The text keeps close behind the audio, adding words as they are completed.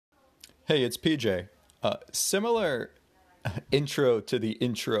Hey, it's PJ. Similar intro to the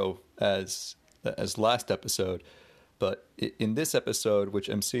intro as last episode, but in this episode, which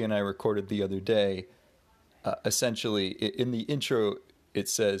MC and I recorded the other day, essentially in the intro it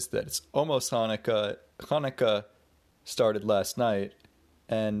says that it's almost Hanukkah. Hanukkah started last night,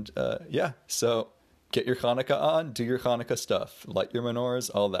 and yeah, so get your Hanukkah on, do your Hanukkah stuff, light your menorahs,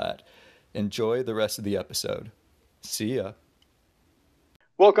 all that. Enjoy the rest of the episode. See ya.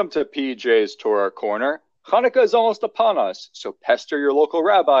 Welcome to PJ's Torah Corner. Hanukkah is almost upon us, so pester your local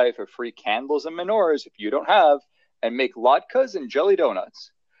rabbi for free candles and menorahs if you don't have, and make latkes and jelly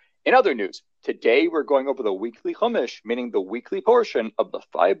donuts. In other news, today we're going over the weekly Chumash, meaning the weekly portion of the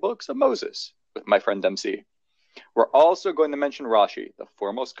 5 books of Moses, with my friend MC. We're also going to mention Rashi, the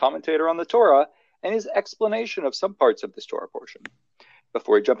foremost commentator on the Torah, and his explanation of some parts of this Torah portion.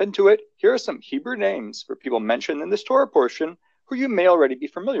 Before we jump into it, here are some Hebrew names for people mentioned in this Torah portion who you may already be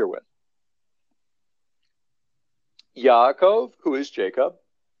familiar with. Yaakov, who is Jacob.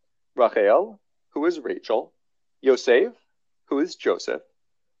 Rachel, who is Rachel. Yosef, who is Joseph.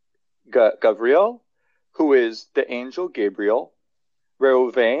 Gavriel, who is the angel Gabriel.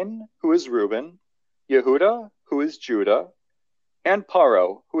 Reuven, who is Reuben. Yehuda, who is Judah. And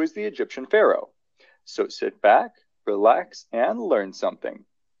Paro, who is the Egyptian Pharaoh. So sit back, relax, and learn something.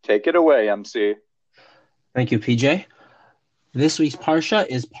 Take it away, MC. Thank you, PJ. This week's Parsha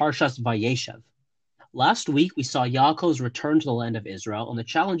is Parshas Vayeshev. Last week, we saw Yaakov's return to the land of Israel and the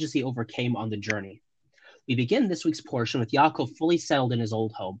challenges he overcame on the journey. We begin this week's portion with Yaakov fully settled in his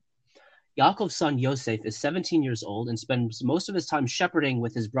old home. Yaakov's son Yosef is 17 years old and spends most of his time shepherding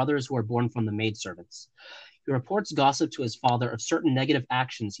with his brothers who are born from the maidservants. He reports gossip to his father of certain negative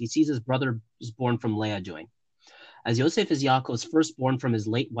actions he sees his brothers born from Leah doing. As Yosef is Yaakov's firstborn from his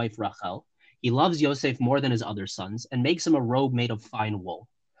late wife Rachel, he loves Yosef more than his other sons and makes him a robe made of fine wool.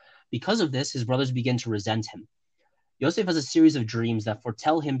 Because of this, his brothers begin to resent him. Yosef has a series of dreams that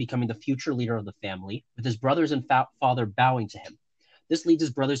foretell him becoming the future leader of the family, with his brothers and father bowing to him. This leads his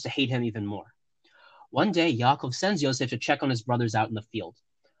brothers to hate him even more. One day, Yaakov sends Yosef to check on his brothers out in the field.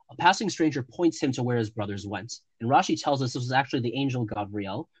 A passing stranger points him to where his brothers went, and Rashi tells us this was actually the angel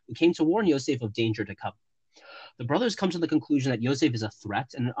Gabriel, who came to warn Yosef of danger to come. The brothers come to the conclusion that Yosef is a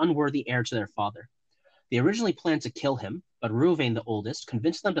threat and an unworthy heir to their father. They originally planned to kill him, but Reuven, the oldest,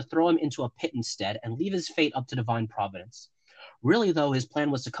 convinced them to throw him into a pit instead and leave his fate up to divine providence. Really, though, his plan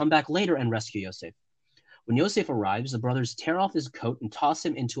was to come back later and rescue Yosef. When Yosef arrives, the brothers tear off his coat and toss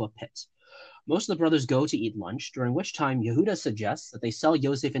him into a pit. Most of the brothers go to eat lunch, during which time Yehuda suggests that they sell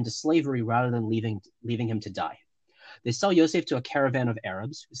Yosef into slavery rather than leaving him to die. They sell Yosef to a caravan of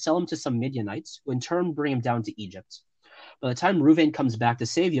Arabs, who sell him to some Midianites, who in turn bring him down to Egypt. By the time Reuven comes back to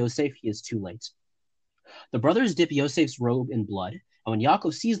save Yosef, he is too late. The brothers dip Yosef's robe in blood, and when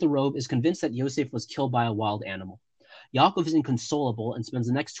Yaakov sees the robe, is convinced that Yosef was killed by a wild animal. Yaakov is inconsolable and spends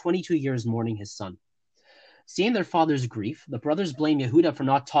the next 22 years mourning his son. Seeing their father's grief, the brothers blame Yehuda for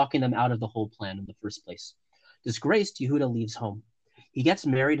not talking them out of the whole plan in the first place. Disgraced, Yehuda leaves home. He gets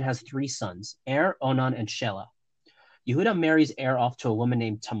married and has 3 sons, Er, Onan, and Shelah. Yehuda marries Er off to a woman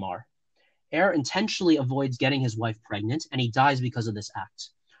named Tamar. Er intentionally avoids getting his wife pregnant, and he dies because of this act.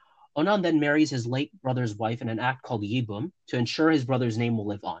 Onan then marries his late brother's wife in an act called Yibum to ensure his brother's name will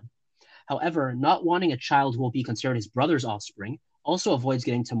live on. However, not wanting a child who will be considered his brother's offspring, also avoids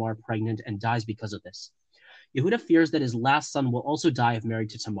getting Tamar pregnant and dies because of this. Yehuda fears that his last son will also die if married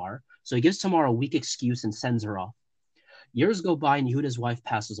to Tamar, so he gives Tamar a weak excuse and sends her off. Years go by and Yehuda's wife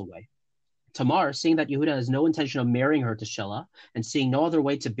passes away. Tamar, seeing that Yehuda has no intention of marrying her to Shelah, and seeing no other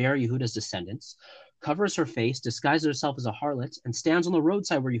way to bear Yehuda's descendants, covers her face, disguises herself as a harlot, and stands on the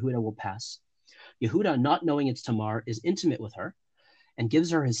roadside where Yehuda will pass. Yehuda, not knowing it's Tamar, is intimate with her, and gives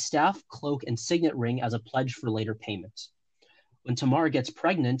her his staff, cloak, and signet ring as a pledge for later payment. When Tamar gets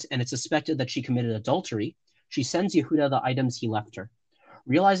pregnant, and it's suspected that she committed adultery, she sends Yehuda the items he left her.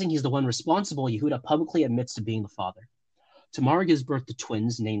 Realizing he's the one responsible, Yehuda publicly admits to being the father. Tamar gives birth to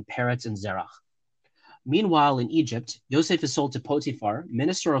twins named Peretz and Zerach. Meanwhile, in Egypt, Yosef is sold to Potiphar,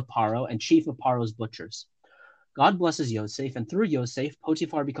 minister of Paro and chief of Paro's butchers. God blesses Yosef, and through Yosef,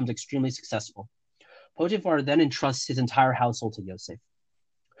 Potiphar becomes extremely successful. Potiphar then entrusts his entire household to Yosef.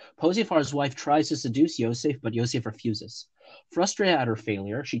 Potiphar's wife tries to seduce Yosef, but Yosef refuses. Frustrated at her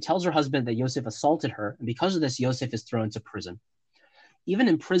failure, she tells her husband that Yosef assaulted her, and because of this, Yosef is thrown into prison. Even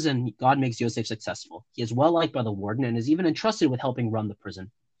in prison, God makes Yosef successful. He is well liked by the warden and is even entrusted with helping run the prison.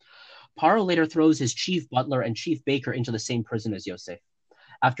 Paro later throws his chief butler and chief baker into the same prison as Yosef.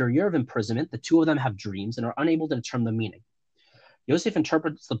 After a year of imprisonment, the two of them have dreams and are unable to determine the meaning. Yosef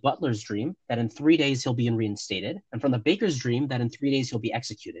interprets the butler's dream that in 3 days he'll be reinstated, and from the baker's dream that in 3 days he'll be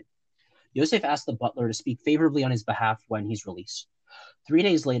executed. Yosef asks the butler to speak favorably on his behalf when he's released. 3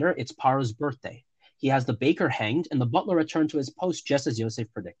 days later, it's Paro's birthday. He has the baker hanged, and the butler returned to his post just as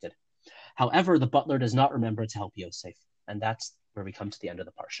Yosef predicted. However, the butler does not remember to help Yosef, and that's where we come to the end of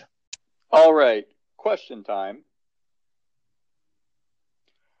the parsha. All right, question time.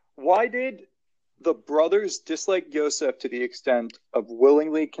 Why did the brothers dislike Yosef to the extent of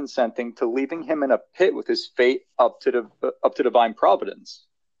willingly consenting to leaving him in a pit with his fate up to divine providence?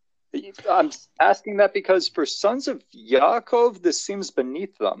 I'm asking that because for sons of Yaakov, this seems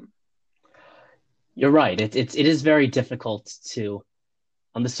beneath them. You're right. It is very difficult to,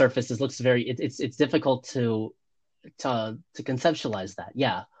 on the surface, it looks very. It's difficult to conceptualize that.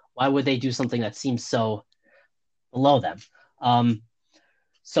 Yeah, why would they do something that seems so below them?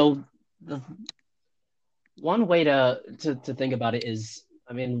 So the one way to think about it is,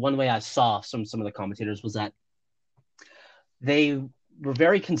 I mean, one way I saw some of the commentators was that they were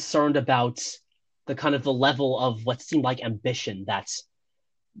very concerned about the kind of the level of what seemed like ambition that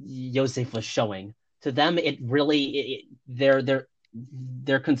Yosef was showing. To them, it really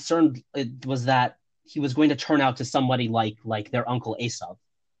their concern was that he was going to turn out to somebody like their uncle Esav.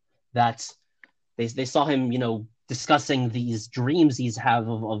 That they saw him, discussing these dreams he's have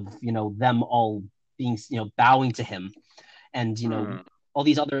of them all being, bowing to him, and all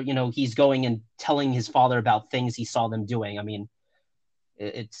these other, he's going and telling his father about things he saw them doing. I mean,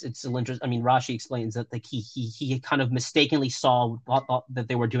 it's interesting. I mean, Rashi explains that like he kind of mistakenly thought that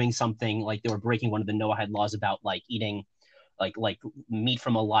they were doing something, like they were breaking one of the Noahide laws about like eating like meat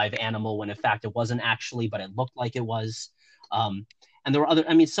from a live animal, when in fact it wasn't actually, but it looked like it was. And there were other.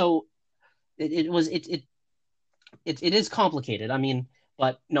 I mean, so it is complicated. I mean,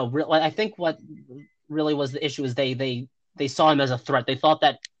 but no, I think what really was the issue is they saw him as a threat. They thought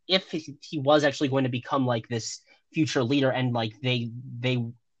that if he was actually going to become like this future leader, and like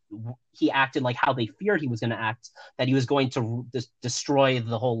he acted like how they feared he was going to act, that he was going to destroy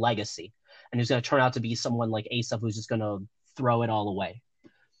the whole legacy, and he was going to turn out to be someone like Esav who's just going to throw it all away.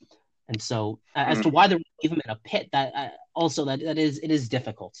 And so, as to why they leave him in a pit, that also that is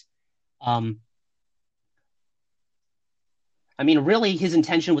difficult. I mean, really, his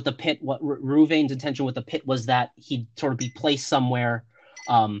intention with the pit, what Reuven's intention with the pit was that he'd sort of be placed somewhere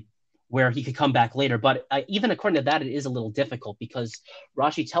where he could come back later. But even according to that, it is a little difficult, because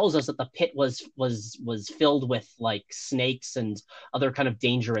Rashi tells us that the pit was filled with like snakes and other kind of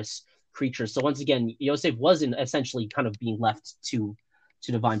dangerous creatures. So once again, Yosef was essentially kind of being left to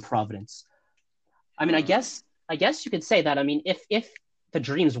divine providence. I mean, I guess you could say that. I mean, if the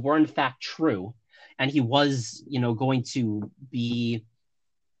dreams were in fact true, and he was, going to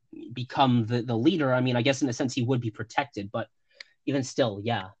become the leader, I mean, I guess in a sense he would be protected. But even still,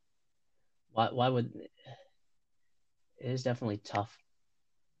 yeah. Why would it is definitely tough.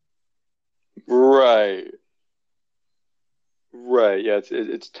 Right. Yeah,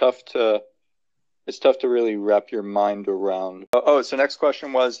 it's tough to really wrap your mind around. So next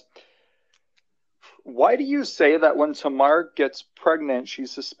question was, why do you say that when Tamar gets pregnant,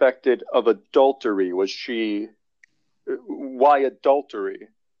 she's suspected of adultery? Why adultery?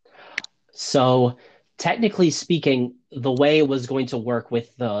 So technically speaking, the way it was going to work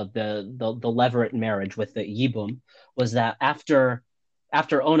with the Levirate marriage with the Yibum was that after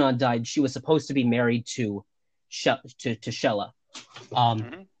Onan died, she was supposed to be married to Shelah.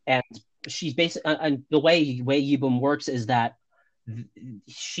 And she's basically, and the way Yibum works is that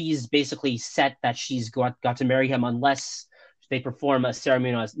she's basically set that she's got to marry him unless they perform a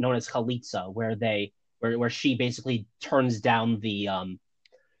ceremony known as chalitza, where she basically turns down the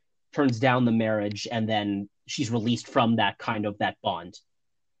marriage, and then she's released from that bond.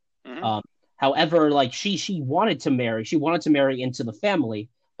 However, like she wanted to marry into the family,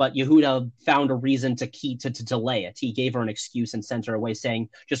 but Yehuda found a reason to delay it. He gave her an excuse and sent her away, saying,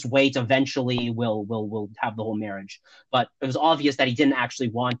 "Just wait. Eventually, we'll have the whole marriage." But it was obvious that he didn't actually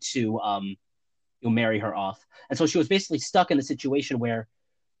want to marry her off, and so she was basically stuck in a situation where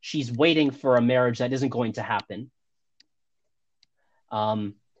she's waiting for a marriage that isn't going to happen.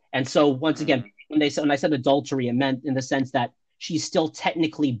 And so once again, when I said adultery, it meant in the sense that she's still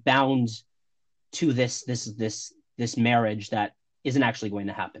technically bound to this marriage that isn't actually going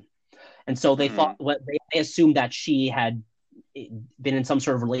to happen. And so they thought they assumed that she had been in some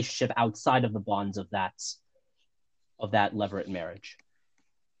sort of relationship outside of the bonds of that Levirate marriage.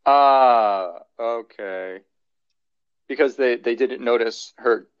 Okay. Because they didn't notice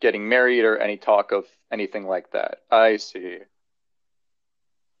her getting married or any talk of anything like that. I see.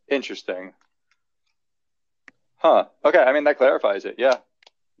 Interesting. Huh. Okay, I mean, that clarifies it. Yeah.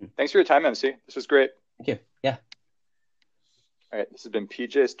 Thanks for your time, MC. This was great. Thank you. Yeah. All right, this has been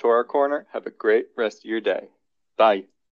PJ's Torah Corner. Have a great rest of your day. Bye.